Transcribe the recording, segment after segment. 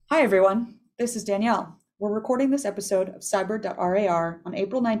Hi, everyone. This is Danielle. We're recording this episode of Cyber.rar on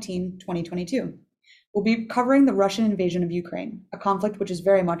April 19, 2022. We'll be covering the Russian invasion of Ukraine, a conflict which is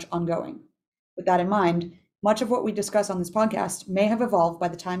very much ongoing. With that in mind, much of what we discuss on this podcast may have evolved by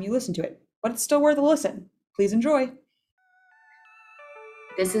the time you listen to it, but it's still worth a listen. Please enjoy.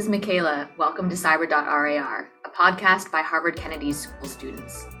 This is Michaela. Welcome to Cyber.rar, a podcast by Harvard Kennedy School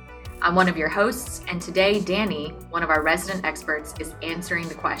students. I'm one of your hosts, and today Danny, one of our resident experts, is answering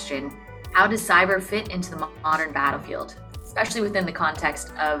the question, how does cyber fit into the modern battlefield, especially within the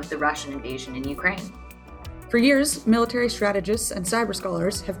context of the Russian invasion in Ukraine? For years, military strategists and cyber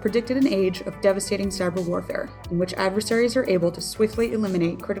scholars have predicted an age of devastating cyber warfare, in which adversaries are able to swiftly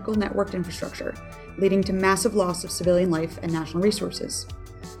eliminate critical networked infrastructure, leading to massive loss of civilian life and national resources.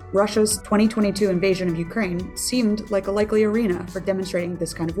 Russia's 2022 invasion of Ukraine seemed like a likely arena for demonstrating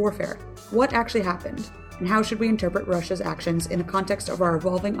this kind of warfare. What actually happened, and how should we interpret Russia's actions in the context of our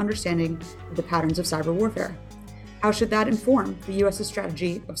evolving understanding of the patterns of cyber warfare? How should that inform the U.S.'s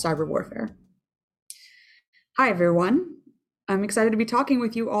strategy of cyber warfare? Hi, everyone. I'm excited to be talking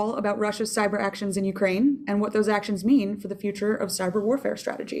with you all about Russia's cyber actions in Ukraine and what those actions mean for the future of cyber warfare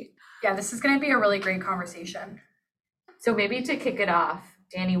strategy. Yeah, this is going to be a really great conversation. So maybe to kick it off,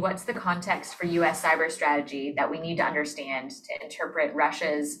 Danny, what's the context for U.S. cyber strategy that we need to understand to interpret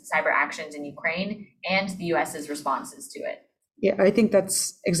Russia's cyber actions in Ukraine and the U.S.'s responses to it? Yeah, I think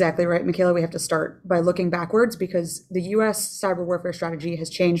that's exactly right, Michaela. We have to start by looking backwards because the U.S. cyber warfare strategy has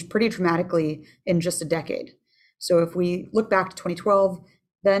changed pretty dramatically in just a decade. So if we look back to 2012,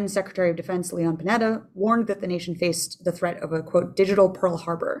 then Secretary of Defense Leon Panetta warned that the nation faced the threat of a, quote, digital Pearl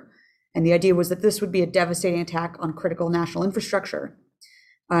Harbor. And the idea was that this would be a devastating attack on critical national infrastructure.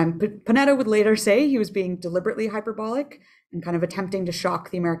 Panetta would later say he was being deliberately hyperbolic and kind of attempting to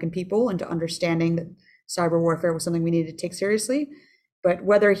shock the American people into understanding that cyber warfare was something we needed to take seriously. But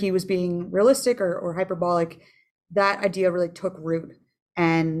whether he was being realistic or hyperbolic, that idea really took root.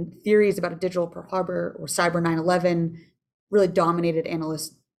 And theories about a digital Pearl Harbor or cyber 9/11 really dominated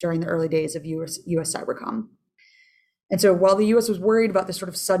analysts during the early days of US cybercom. And so while the US was worried about this sort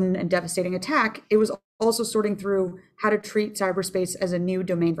of sudden and devastating attack, it was also sorting through how to treat cyberspace as a new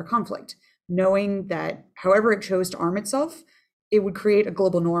domain for conflict, knowing that however it chose to arm itself, it would create a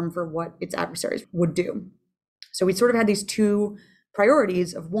global norm for what its adversaries would do. So we sort of had these two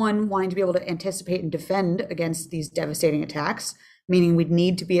priorities of one, wanting to be able to anticipate and defend against these devastating attacks, meaning we'd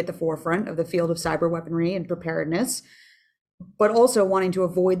need to be at the forefront of the field of cyber weaponry and preparedness, but also wanting to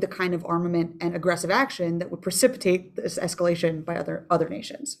avoid the kind of armament and aggressive action that would precipitate this escalation by other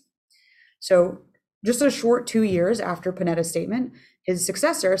nations. So just a short 2 years after Panetta's statement, his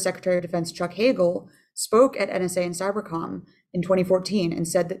successor, Secretary of Defense Chuck Hagel, spoke at NSA and Cybercom in 2014 and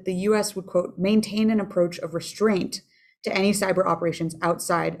said that the US would, quote, maintain an approach of restraint to any cyber operations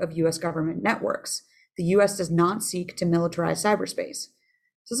outside of US government networks. The US does not seek to militarize cyberspace.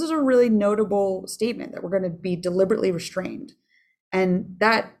 So this is a really notable statement that we're going to be deliberately restrained. And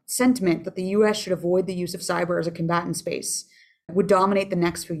that sentiment that the US should avoid the use of cyber as a combatant space would dominate the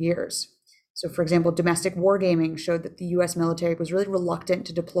next few years. So for example, domestic wargaming showed that the US military was really reluctant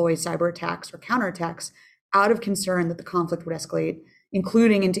to deploy cyber attacks or counterattacks out of concern that the conflict would escalate,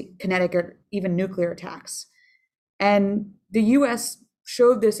 including into kinetic or even nuclear attacks. And the US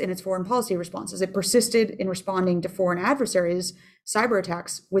showed this in its foreign policy responses. It persisted in responding to foreign adversaries' cyber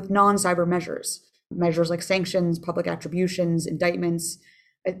attacks with non-cyber measures like sanctions, public attributions, indictments.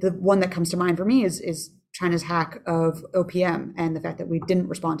 The one that comes to mind for me is China's hack of OPM and the fact that we didn't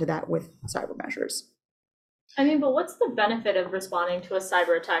respond to that with cyber measures. I mean, but what's the benefit of responding to a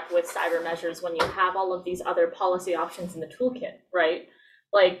cyber attack with cyber measures when you have all of these other policy options in the toolkit, right?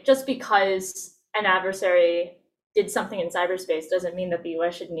 Like, just because an adversary did something in cyberspace doesn't mean that the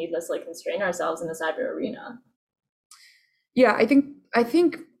US should needlessly constrain ourselves in the cyber arena. Yeah, I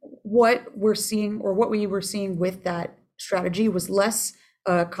think what we're seeing, or what we were seeing with that strategy, was less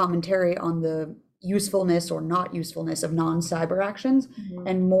a commentary on the usefulness or not usefulness of non-cyber actions,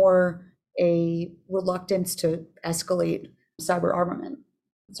 and more a reluctance to escalate cyber armament.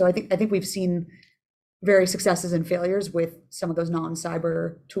 So I think we've seen various successes and failures with some of those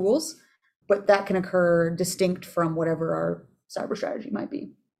non-cyber tools, but that can occur distinct from whatever our cyber strategy might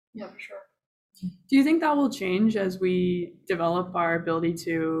be. Yeah, for sure. Do you think that will change as we develop our ability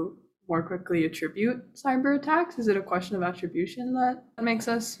to more quickly attribute cyber attacks? Is it a question of attribution that makes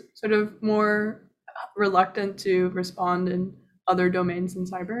us sort of more reluctant to respond in other domains in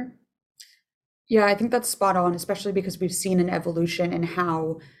cyber? Yeah, I think that's spot on, especially because we've seen an evolution in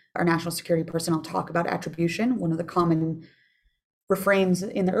how our national security personnel talk about attribution. One of the common refrains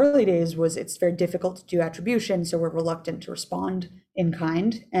in the early days was it's very difficult to do attribution, so we're reluctant to respond in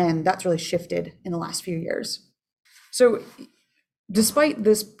kind. And that's really shifted in the last few years. So despite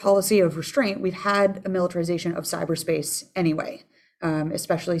this policy of restraint, we've had a militarization of cyberspace anyway,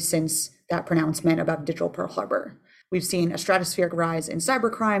 especially since that pronouncement about digital Pearl Harbor. We've seen a stratospheric rise in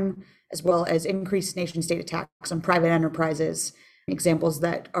cybercrime, as well as increased nation-state attacks on private enterprises. Examples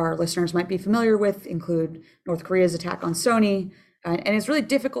that our listeners might be familiar with include North Korea's attack on Sony. And it's really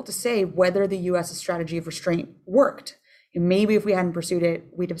difficult to say whether the US's strategy of restraint worked. And maybe if we hadn't pursued it,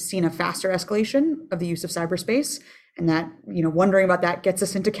 we'd have seen a faster escalation of the use of cyberspace. And that, wondering about that gets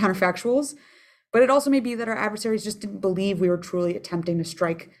us into counterfactuals. But it also may be that our adversaries just didn't believe we were truly attempting to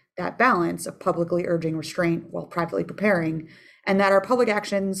strike that balance of publicly urging restraint while privately preparing, and that our public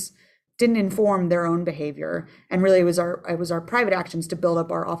actions didn't inform their own behavior. And really it was our private actions to build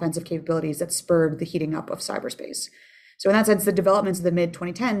up our offensive capabilities that spurred the heating up of cyberspace. So in that sense, the developments of the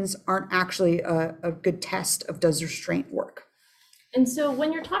mid-2010s aren't actually a good test of does restraint work. And so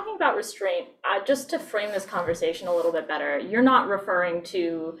when you're talking about restraint, just to frame this conversation a little bit better, you're not referring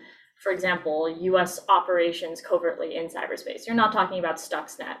to, for example, US operations covertly in cyberspace. You're not talking about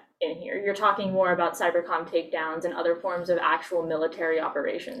Stuxnet in here. You're talking more about cybercom takedowns and other forms of actual military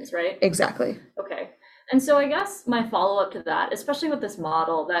operations, right? Exactly. Okay. And so I guess my follow-up to that, especially with this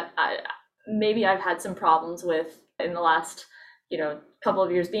model that maybe I've had some problems with in the last, couple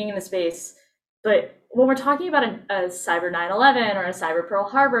of years being in the space, but when we're talking about a cyber 9/11 or a cyber Pearl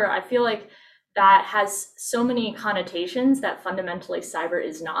Harbor, I feel like that has so many connotations that fundamentally cyber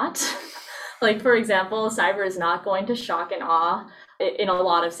is not. Like, for example, cyber is not going to shock and awe in a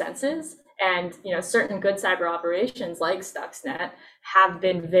lot of senses. And, certain good cyber operations like Stuxnet have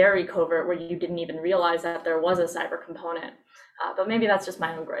been very covert where you didn't even realize that there was a cyber component. But maybe that's just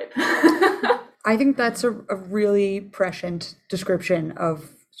my own gripe. I think that's a really prescient description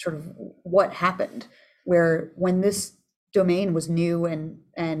of sort of what happened, where when this domain was new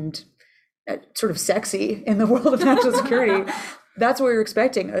and sort of sexy in the world of national security, that's what we were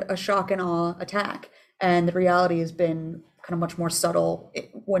expecting, a shock and awe attack. And the reality has been kind of much more subtle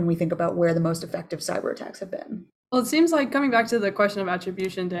when we think about where the most effective cyber attacks have been. Well, it seems like, coming back to the question of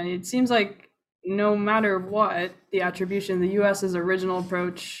attribution, Danny, it seems like no matter what, the attribution, the US's original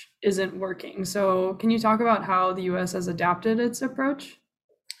approach isn't working. So can you talk about how the US has adapted its approach?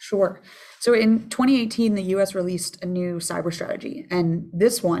 Sure. So in 2018, the US released a new cyber strategy, and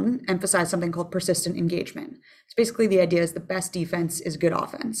this one emphasized something called persistent engagement. So basically the idea is the best defense is good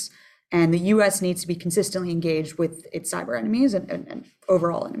offense, and the US needs to be consistently engaged with its cyber enemies and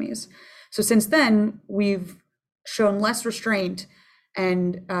overall enemies. So since then, we've shown less restraint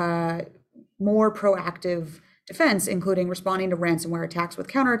and more proactive defense, including responding to ransomware attacks with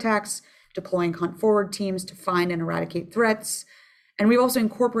counterattacks, deploying hunt forward teams to find and eradicate threats. And we've also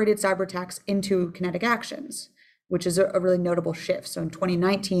incorporated cyber attacks into kinetic actions, which is a really notable shift. So in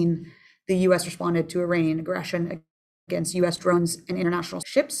 2019, the US responded to Iranian aggression against US drones and international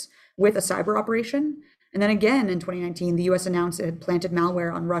ships with a cyber operation. And then again in 2019, the US announced it had planted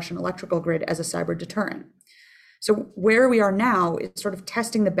malware on Russian electrical grid as a cyber deterrent. So where we are now is sort of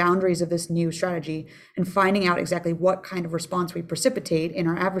testing the boundaries of this new strategy and finding out exactly what kind of response we precipitate in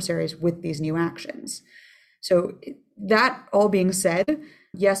our adversaries with these new actions. So that all being said,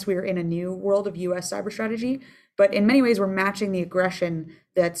 yes, we are in a new world of US cyber strategy, but in many ways we're matching the aggression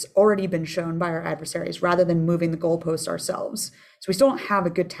that's already been shown by our adversaries rather than moving the goalposts ourselves. So we still don't have a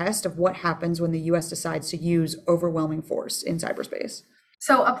good test of what happens when the US decides to use overwhelming force in cyberspace.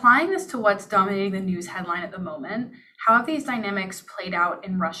 So applying this to what's dominating the news headline at the moment, how have these dynamics played out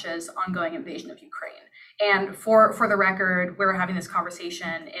in Russia's ongoing invasion of Ukraine? And for the record, we're having this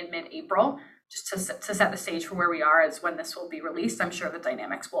conversation in mid-April, just to set the stage for where we are as when this will be released. I'm sure the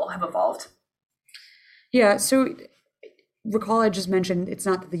dynamics will have evolved. Yeah, so recall I just mentioned it's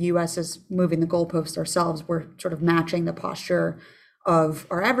not that the US is moving the goalposts ourselves. We're sort of matching the posture of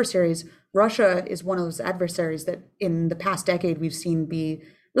our adversaries. Russia is one of those adversaries that in the past decade we've seen be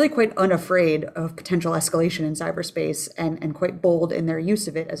really quite unafraid of potential escalation in cyberspace and quite bold in their use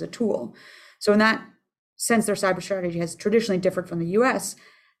of it as a tool. So in that sense, their cyber strategy has traditionally differed from the US,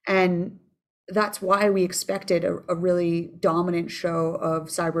 and that's why we expected a really dominant show of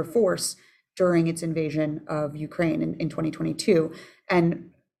cyber force during its invasion of Ukraine in 2022.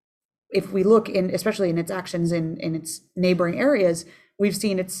 And if we look in, especially in its actions in its neighboring areas, we've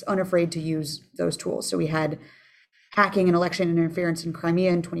seen it's unafraid to use those tools. So we had hacking and election interference in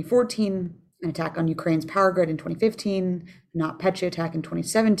Crimea in 2014, an attack on Ukraine's power grid in 2015, NotPetya attack in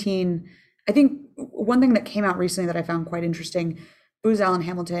 2017. I think one thing that came out recently that I found quite interesting, Booz Allen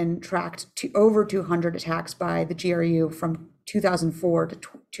Hamilton tracked over 200 attacks by the GRU from 2004 to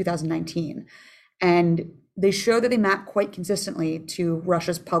 2019. And they show that they map quite consistently to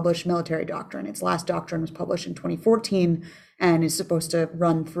Russia's published military doctrine. Its last doctrine was published in 2014 and is supposed to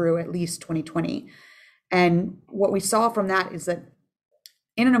run through at least 2020. And what we saw from that is that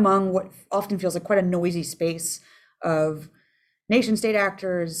in and among what often feels like quite a noisy space of nation state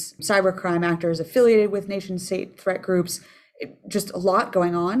actors, cybercrime actors affiliated with nation state threat groups, just a lot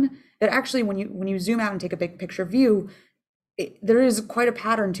going on, that actually when you zoom out and take a big picture view, there is quite a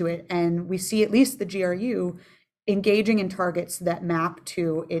pattern to it. And we see at least the GRU engaging in targets that map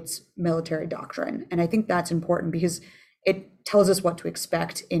to its military doctrine. And I think that's important because it tells us what to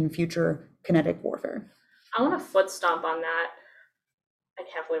expect in future kinetic warfare. I want to foot stomp on that. I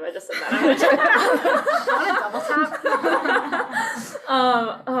can't believe I just said that. Want to double tap?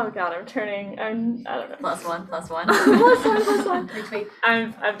 Oh God, I don't know. +1, +1. +1. Retweet.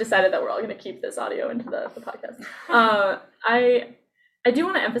 I've decided that we're all going to keep this audio into the podcast. I do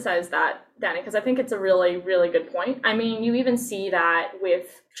want to emphasize that, Danny, because I think it's a really, really good point. I mean, you even see that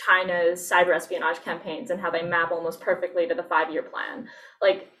with China's cyber espionage campaigns and how they map almost perfectly to the 5-year plan.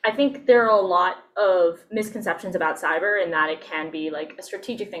 Like, I think there are a lot of misconceptions about cyber in that it can be like a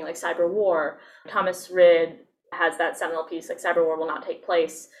strategic thing, like Cyberwar. Thomas Rid has that seminal piece, like Cyberwar will not take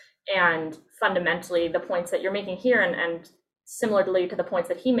place. And fundamentally, the points that you're making here, and similarly to the points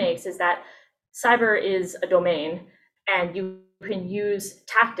that he makes, is that cyber is a domain, and you can use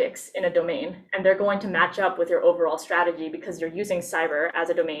tactics in a domain, and they're going to match up with your overall strategy because you're using cyber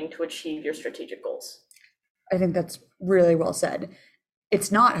as a domain to achieve your strategic goals. I think that's really well said.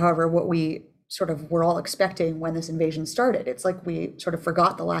 It's not, however, what we sort of were all expecting when this invasion started. It's like we sort of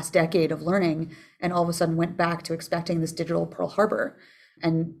forgot the last decade of learning and all of a sudden went back to expecting this digital Pearl Harbor.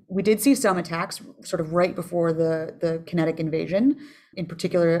 And we did see some attacks sort of right before the kinetic invasion, in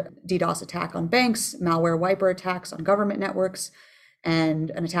particular DDoS attack on banks, malware wiper attacks on government networks, and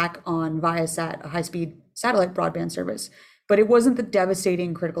an attack on Viasat, a high-speed satellite broadband service. But it wasn't the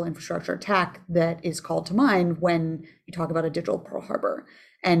devastating critical infrastructure attack that is called to mind when you talk about a digital Pearl Harbor.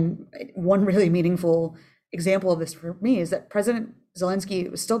 And one really meaningful example of this for me is that President Zelensky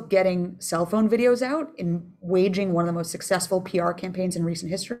was still getting cell phone videos out and waging one of the most successful PR campaigns in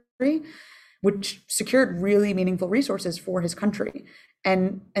recent history, which secured really meaningful resources for his country.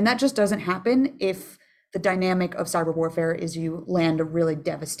 And that just doesn't happen if the dynamic of cyber warfare is you land a really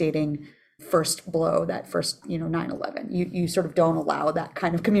devastating first blow, that first, 9/11. You sort of don't allow that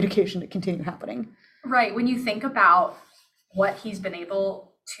kind of communication to continue happening. Right. When you think about what he's been able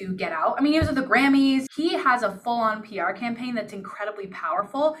to get out. I mean, he was at the Grammys. He has a full-on PR campaign that's incredibly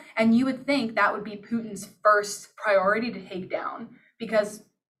powerful. And you would think that would be Putin's first priority to take down because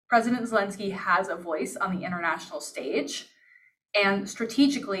President Zelensky has a voice on the international stage. And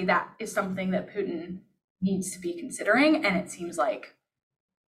strategically, that is something that Putin needs to be considering. And it seems like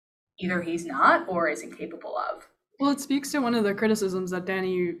either he's not or is incapable of. Well, it speaks to one of the criticisms that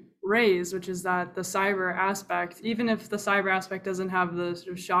Danny raised, which is that the cyber aspect, even if the cyber aspect doesn't have the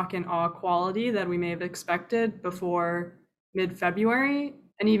sort of shock and awe quality that we may have expected before mid-February,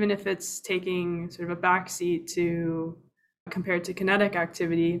 and even if it's taking sort of a backseat to compared to kinetic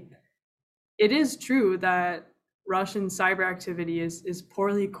activity, it is true that Russian cyber activity is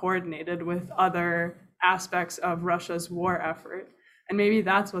poorly coordinated with other aspects of Russia's war effort. And maybe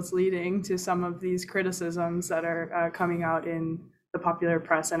that's what's leading to some of these criticisms that are coming out in the popular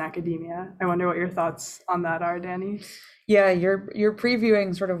press and academia. I wonder what your thoughts on that are, Danny. Yeah, you're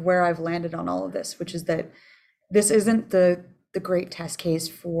previewing sort of where I've landed on all of this, which is that this isn't the great test case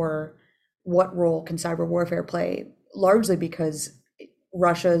for what role can cyber warfare play, largely because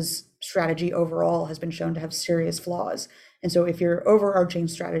Russia's strategy overall has been shown to have serious flaws. And so if your overarching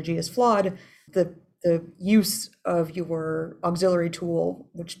strategy is flawed, the use of your auxiliary tool,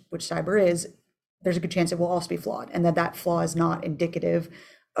 which cyber is, there's a good chance it will also be flawed, and that flaw is not indicative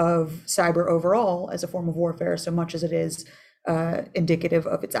of cyber overall as a form of warfare so much as it is indicative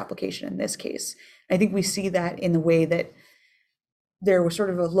of its application in this case. I think we see that in the way that there was sort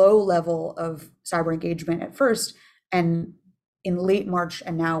of a low level of cyber engagement at first, and in late March,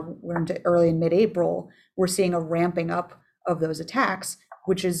 and now we're into early and mid-April, we're seeing a ramping up of those attacks,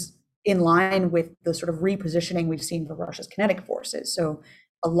 which is in line with the sort of repositioning we've seen for Russia's kinetic forces. So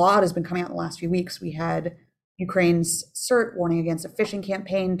a lot has been coming out in the last few weeks. We had Ukraine's CERT warning against a phishing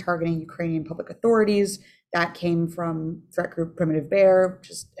campaign targeting Ukrainian public authorities. That came from threat group Primitive Bear,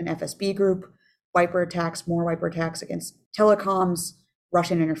 which is an FSB group. Wiper attacks, more wiper attacks against telecoms,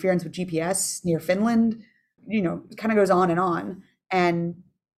 Russian interference with GPS near Finland. It kind of goes on. And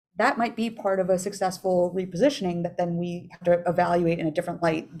that might be part of a successful repositioning that then we have to evaluate in a different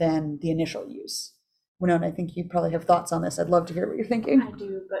light than the initial use. Winona, I think you probably have thoughts on this. I'd love to hear what you're thinking. I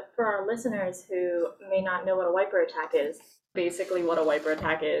do, but for our listeners who may not know what a wiper attack is, basically what a wiper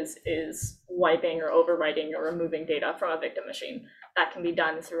attack is wiping or overwriting or removing data from a victim machine. That can be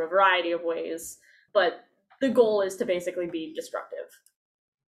done through a variety of ways, but the goal is to basically be destructive.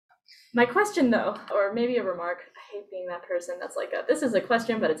 My question, though, or maybe a remark, I hate being that person that's like, this is a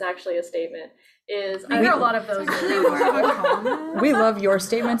question, but it's actually a statement, is... We hear a lot of those. We love your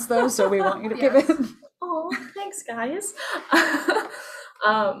statements, though, so we want you to give it. Oh, thanks, guys.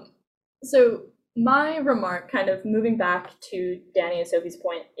 So my remark, kind of moving back to Danny and Sophie's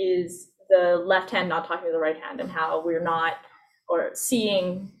point, is the left hand not talking to the right hand, and how we're not, or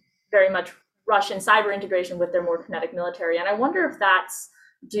seeing very much Russian cyber integration with their more kinetic military. And I wonder if that's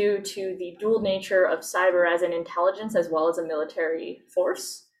due to the dual nature of cyber as an intelligence as well as a military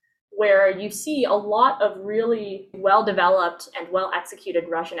force, where you see a lot of really well-developed and well-executed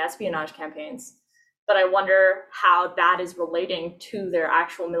Russian espionage campaigns. But I wonder how that is relating to their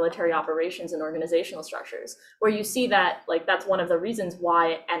actual military operations and organizational structures, where you see that, like, that's one of the reasons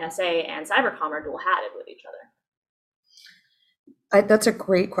why NSA and Cybercom are dual-hatted with each other. That's a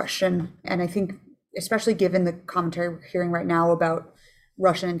great question. And I think, especially given the commentary we're hearing right now about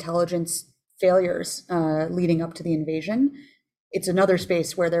Russian intelligence failures leading up to the invasion, it's another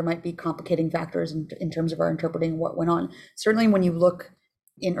space where there might be complicating factors in terms of our interpreting what went on. Certainly when you look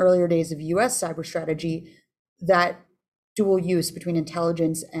in earlier days of US cyber strategy, that dual use between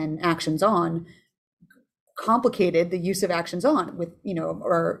intelligence and actions on complicated the use of actions on, with,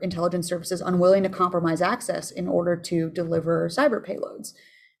 our intelligence services unwilling to compromise access in order to deliver cyber payloads.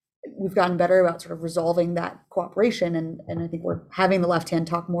 We've gotten better about sort of resolving that cooperation, and I think we're having the left hand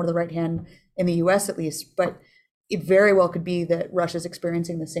talk more to the right hand in the US at least, but it very well could be that Russia's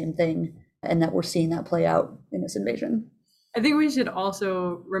experiencing the same thing and that we're seeing that play out in this invasion. I think we should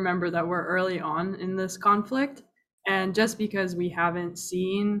also remember that we're early on in this conflict, and just because we haven't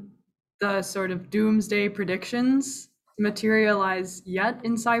seen the sort of doomsday predictions materialize yet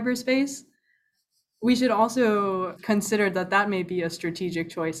in cyberspace, we should also consider that may be a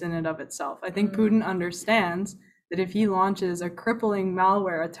strategic choice in and of itself. I think Putin understands that if he launches a crippling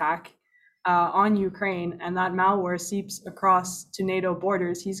malware attack on Ukraine and that malware seeps across to NATO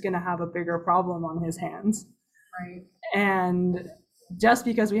borders, he's going to have a bigger problem on his hands. Right. And just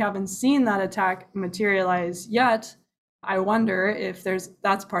because we haven't seen that attack materialize yet, I wonder if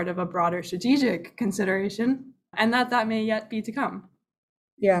that's part of a broader strategic consideration, and that may yet be to come.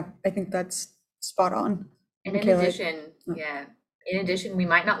 Yeah, I think that's spot on. And in addition, we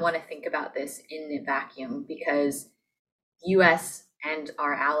might not want to think about this in a vacuum, because US and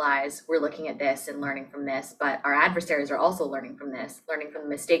our allies, we're looking at this and learning from this, but our adversaries are also learning from this, learning from the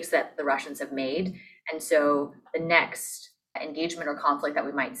mistakes that the Russians have made. And so the next engagement or conflict that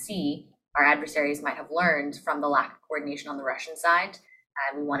we might see, our adversaries might have learned from the lack of coordination on the Russian side,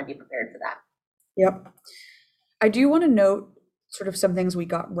 and we want to be prepared for that. Yep. I do want to note sort of some things we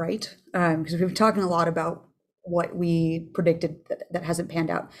got right, because we've been talking a lot about what we predicted that hasn't panned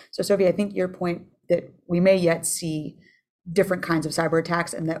out. So Sophie, I think your point that we may yet see different kinds of cyber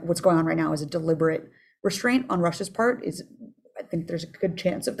attacks, and that what's going on right now is a deliberate restraint on Russia's part, I think there's a good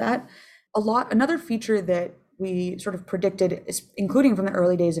chance of that. Another feature that we sort of predicted, including from the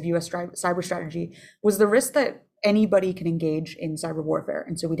early days of US cyber strategy, was the risk that anybody can engage in cyber warfare.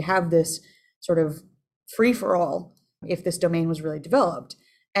 And so we'd have this sort of free for all if this domain was really developed.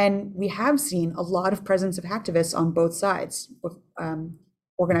 And we have seen a lot of presence of hacktivists on both sides,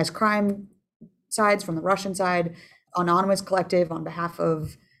 organized crime sides from the Russian side, Anonymous Collective on behalf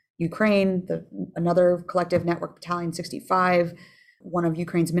of Ukraine, another collective, Network Battalion 65, one of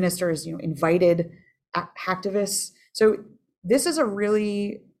Ukraine's ministers, invited hacktivists. So this is a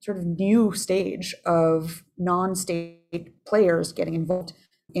really sort of new stage of non-state players getting involved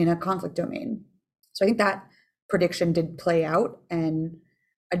in a conflict domain. So I think that prediction did play out, and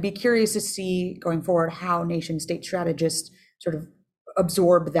I'd be curious to see going forward how nation state strategists sort of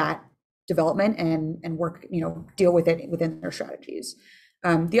absorb that development and work, deal with it within their strategies.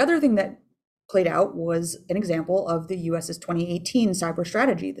 The other thing that played out was an example of the US's 2018 cyber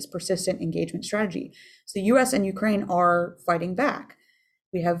strategy, this persistent engagement strategy. So the US and Ukraine are fighting back.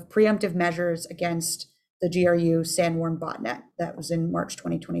 We have preemptive measures against the GRU Sandworm botnet that was in March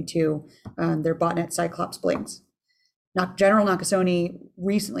 2022, their botnet Cyclops Blinks. General Nakasone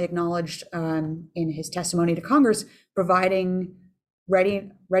recently acknowledged in his testimony to Congress, providing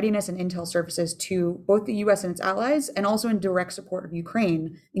readiness and intel services to both the US and its allies, and also in direct support of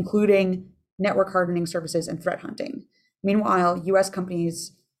Ukraine, including network hardening services and threat hunting. Meanwhile, US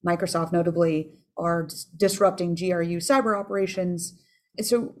companies, Microsoft notably, are disrupting GRU cyber operations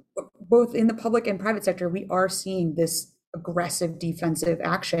So both in the public and private sector, we are seeing this aggressive defensive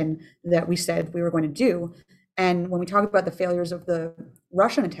action that we said we were going to do. And when we talk about the failures of the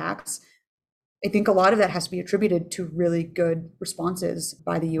Russian attacks, I think a lot of that has to be attributed to really good responses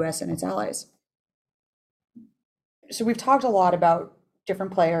by the US and its allies. So we've talked a lot about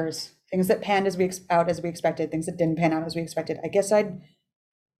different players, things that panned out as we expected, things that didn't pan out as we expected. I guess I'd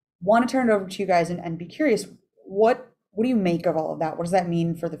want to turn it over to you guys and be curious, what do you make of all of that? What does that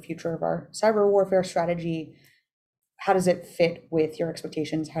mean for the future of our cyber warfare strategy? How does it fit with your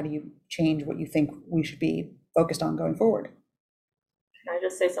expectations? How do you change what you think we should be focused on going forward? Can I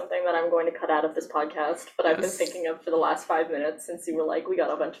just say something that I'm going to cut out of this podcast, but I've been thinking of for the last 5 minutes since you were like, we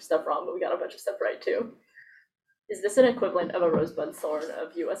got a bunch of stuff wrong, but we got a bunch of stuff right too. Is this an equivalent of a rosebud thorn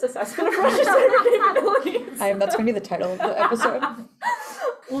of US assessment of Russia's cyber capabilities? That's going to be the title of the episode.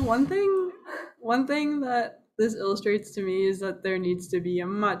 Well, one thing that this illustrates to me is that there needs to be a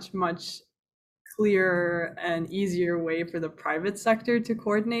much clearer and easier way for the private sector to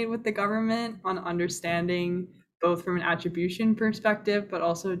coordinate with the government on understanding, both from an attribution perspective, but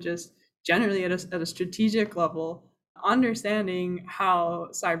also just generally at a strategic level, understanding how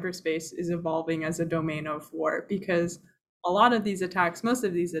cyberspace is evolving as a domain of war. Because a lot of these attacks, most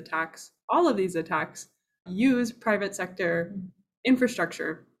of these attacks, all of these attacks use private sector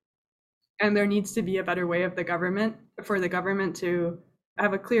infrastructure. And there needs to be a better way for the government to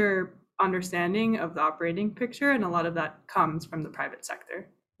have a clear understanding of the operating picture, and a lot of that comes from the private sector.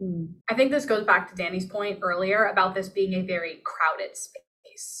 I think this goes back to Danny's point earlier about this being a very crowded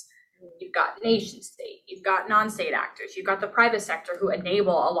space. You've got nation state, you've got non-state actors, you've got the private sector who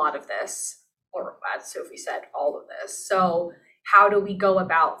enable a lot of this, or as Sophie said, all of this. So how do we go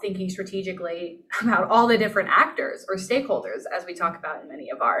about thinking strategically about all the different actors or stakeholders, as we talk about in many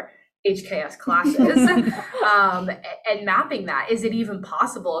of our HKS classes, and mapping that? Is it even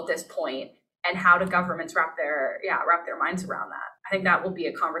possible at this point? And how do governments wrap their minds around that? I think that will be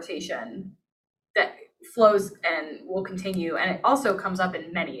a conversation that flows and will continue, and it also comes up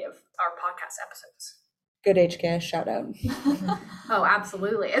in many of our podcast episodes. Good HKS shout out. Oh,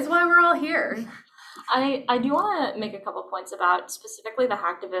 absolutely. It's why we're all here. I do want to make a couple points about specifically the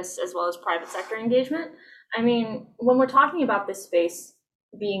hacktivists as well as private sector engagement. I mean, when we're talking about this space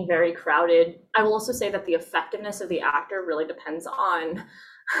being very crowded, I will also say that the effectiveness of the actor really depends on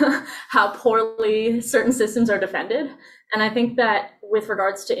how poorly certain systems are defended. And I think that with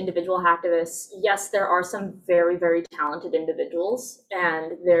regards to individual hacktivists, yes, there are some very, very talented individuals,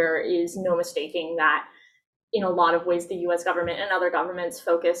 and there is no mistaking that in a lot of ways the US government and other governments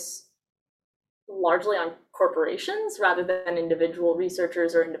focus largely on corporations rather than individual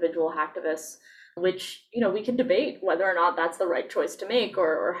researchers or individual hacktivists, which, we can debate whether or not that's the right choice to make,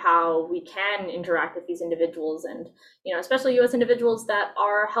 or how we can interact with these individuals, and, especially US individuals that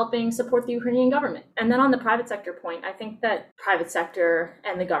are helping support the Ukrainian government. And then on the private sector point, I think that private sector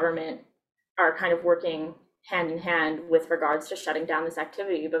and the government are kind of working hand in hand with regards to shutting down this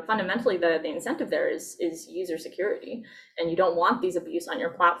activity. But fundamentally, the incentive there is user security, and you don't want these abuse on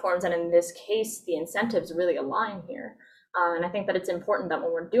your platforms. And in this case, the incentives really align here. And I think that it's important that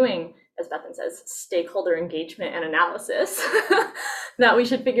when we're doing, as Bethan says, stakeholder engagement and analysis, that we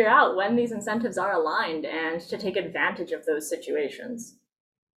should figure out when these incentives are aligned and to take advantage of those situations.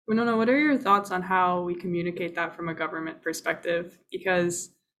 Winona, what are your thoughts on how we communicate that from a government perspective? Because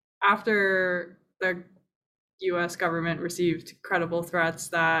after the US government received credible threats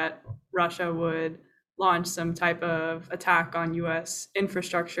that Russia would launch some type of attack on US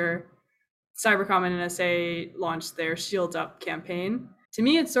infrastructure, Cybercom and NSA launched their Shields Up campaign. To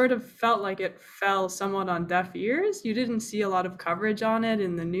me, it sort of felt like it fell somewhat on deaf ears. You didn't see a lot of coverage on it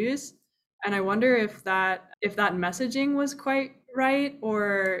in the news. And I wonder if that messaging was quite right,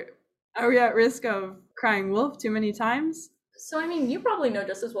 or are we at risk of crying wolf too many times? So, I mean, you probably know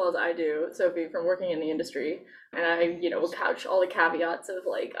just as well as I do, Sophie, from working in the industry. And I, will couch all the caveats of,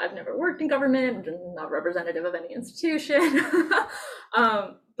 like, I've never worked in government, I'm not representative of any institution.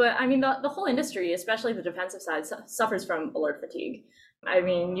 But I mean, the whole industry, especially the defensive side, suffers from alert fatigue. I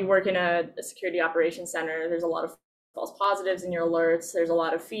mean, you work in a security operations center, there's a lot of false positives in your alerts, there's a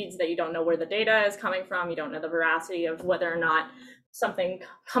lot of feeds that you don't know where the data is coming from, you don't know the veracity of whether or not something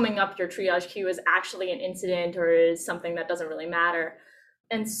coming up your triage queue is actually an incident or is something that doesn't really matter.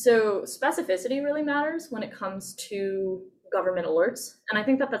 And so specificity really matters when it comes to government alerts. And I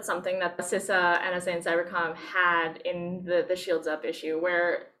think that that's something that CISA, NSA, and Cybercom had in the Shields Up issue,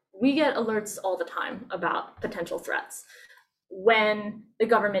 where we get alerts all the time about potential threats. When the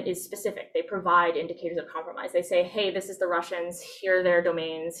government is specific, they provide indicators of compromise. They say, hey, this is the Russians, here are their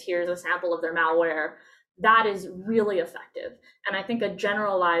domains, here's a sample of their malware. that is really effective. And I think a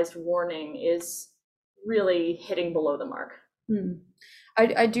generalized warning is really hitting below the mark.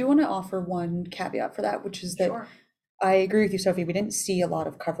 I do want to offer one caveat for that, which is that Sure. I agree with you, Sophie. We didn't see a lot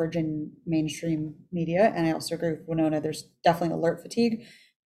of coverage in mainstream media, and I also agree with Winona. There's definitely alert fatigue,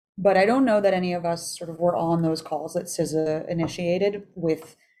 but I don't know that any of us sort of were on those calls that CISA initiated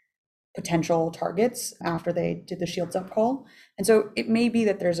with potential targets after they did the Shields Up call. And so it may be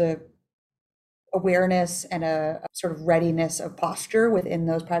that there's a awareness and a sort of readiness of posture within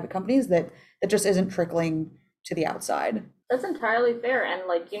those private companies that just isn't trickling to the outside. That's entirely fair. And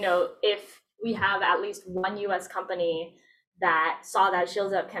like, you know, if we have at least one US company that saw that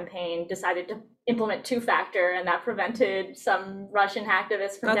Shields Up campaign, decided to implement two-factor, and that prevented some Russian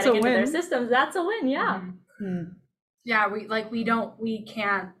hacktivists from getting into their systems, that's a win. Yeah. Yeah, we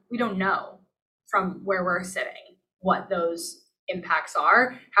don't know from where we're sitting what those impacts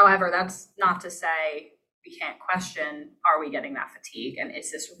are. However, that's not to say we can't question, are we getting that fatigue? And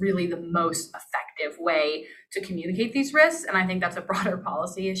is this really the most effective way to communicate these risks? And I think that's a broader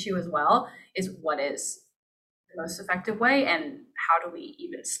policy issue as well, is what is the most effective way, and how do we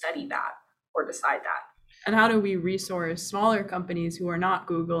even study that or decide that? And how do we resource smaller companies who are not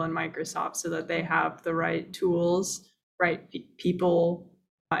Google and Microsoft so that they have the right tools, right people,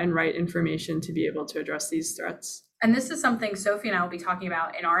 and right information to be able to address these threats? And this is something Sophie and I will be talking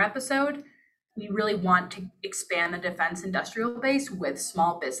about in our episode. We really want to expand the defense industrial base with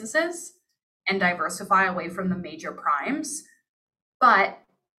small businesses and diversify away from the major primes. But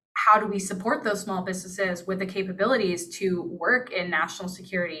how do we support those small businesses with the capabilities to work in national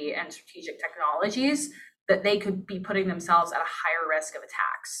security and strategic technologies that they could be putting themselves at a higher risk of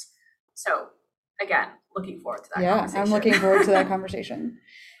attacks? So again, looking forward to that conversation. Yeah, I'm looking forward to that conversation.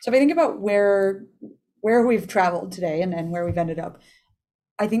 So if I think about where we've traveled today and where we've ended up,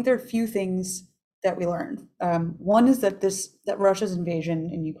 I think there are a few things that we learned. One is that Russia's invasion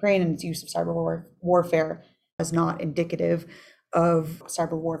in Ukraine and its use of cyber warfare is not indicative of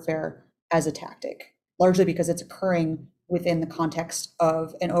cyber warfare as a tactic, largely because it's occurring within the context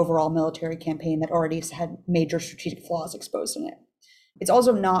of an overall military campaign that already had major strategic flaws exposed in it. It's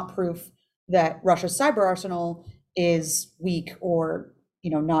also not proof that Russia's cyber arsenal is weak or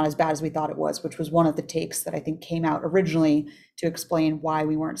not as bad as we thought it was, which was one of the takes that I think came out originally to explain why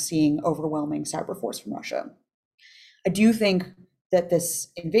we weren't seeing overwhelming cyber force from Russia. I do think that this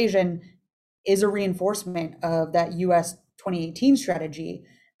invasion is a reinforcement of that US 2018 strategy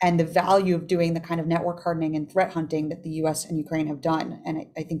and the value of doing the kind of network hardening and threat hunting that the US and Ukraine have done. And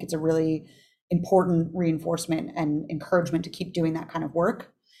I think it's a really important reinforcement and encouragement to keep doing that kind of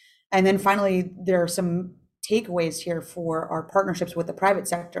work. And then finally, there are some takeaways here for our partnerships with the private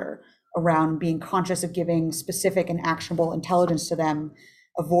sector around being conscious of giving specific and actionable intelligence to them,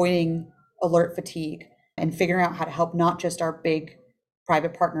 avoiding alert fatigue, and figuring out how to help not just our big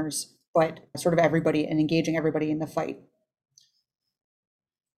private partners, but sort of everybody, and engaging everybody in the fight.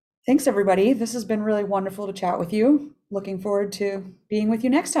 Thanks, everybody. This has been really wonderful to chat with you. Looking forward to being with you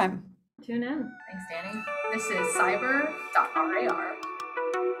next time. Tune in. Thanks, Danny. This is cyber.rar.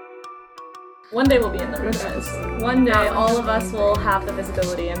 One day we'll be in the room, guys. One day all of us will have the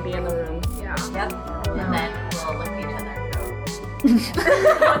visibility and be in the room. Yeah. Yep. And then we'll look at each other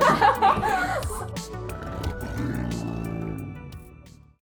and go.